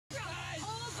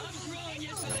you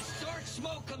so the starch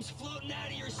smoke comes floating out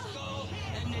of your skull,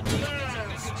 and the demons have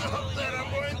been controlling your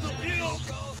life comes out of your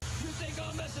skull. You think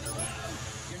I'm messing around?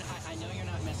 I know you're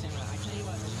not messing around. I tell you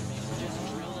what, Mr. Mason, just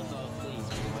drill them both, please.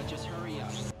 But just hurry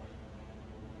up.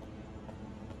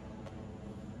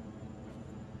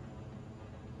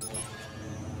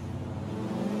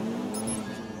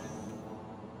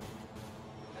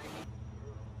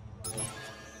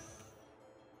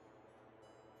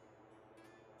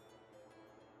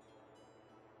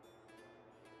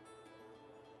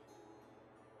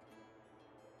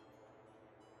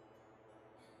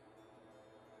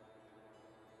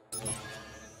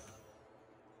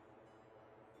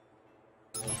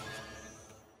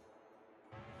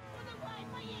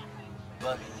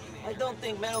 But I don't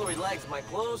think Mallory likes my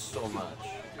clothes so much.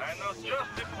 I know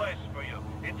just the place for you.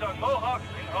 It's on Mohawk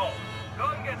in Hall. Go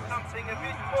and get something a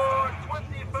bit more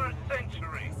 21st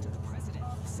century. To the president,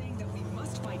 saying that we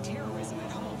must fight terrorism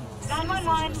at home.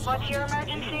 911, what's your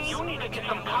emergency? You need to get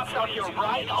some cops out here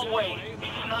right away.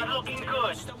 It's not looking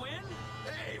good.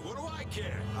 Hey, what do I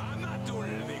care? I'm not doing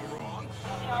anything wrong.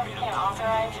 Can't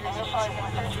authorize initial search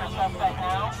for suspect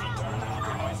now.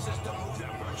 My sister moved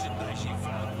that merchandise she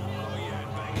found. Oh yeah,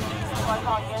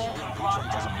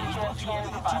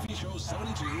 TV show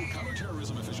 72,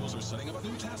 counterterrorism officials are setting up a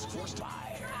new task force to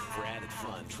For added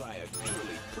fun, try a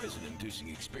truly prison-inducing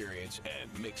experience and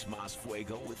mix Mas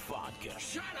Fuego with vodka.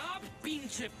 Shut up,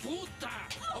 pinche puta!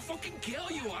 I'll fucking kill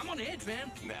you. I'm on edge,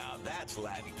 man. Now that's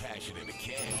Latin passion in a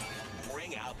can.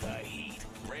 Bring out the heat.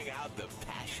 Bring out the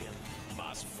passion.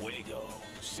 Mas Fuego.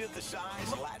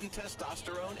 Synthesized Latin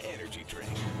testosterone energy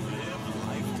drink. Live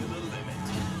life to the limit.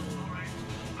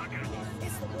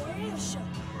 It's the Warrior Show.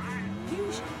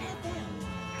 Fusion FM.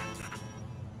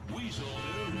 Weasel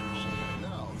News.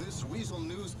 Now, this Weasel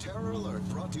News Terror Alert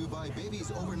brought to you by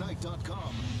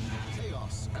BabiesOvernight.com.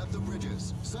 Chaos at the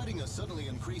bridges, citing a suddenly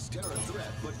increased terror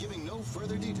threat, but giving no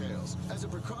further details. As a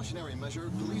precautionary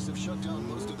measure, police have shut down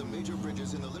most of the major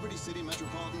bridges in the Liberty City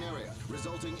metropolitan area,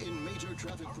 resulting in major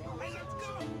traffic problems. Hey, let's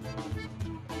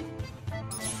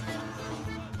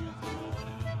go!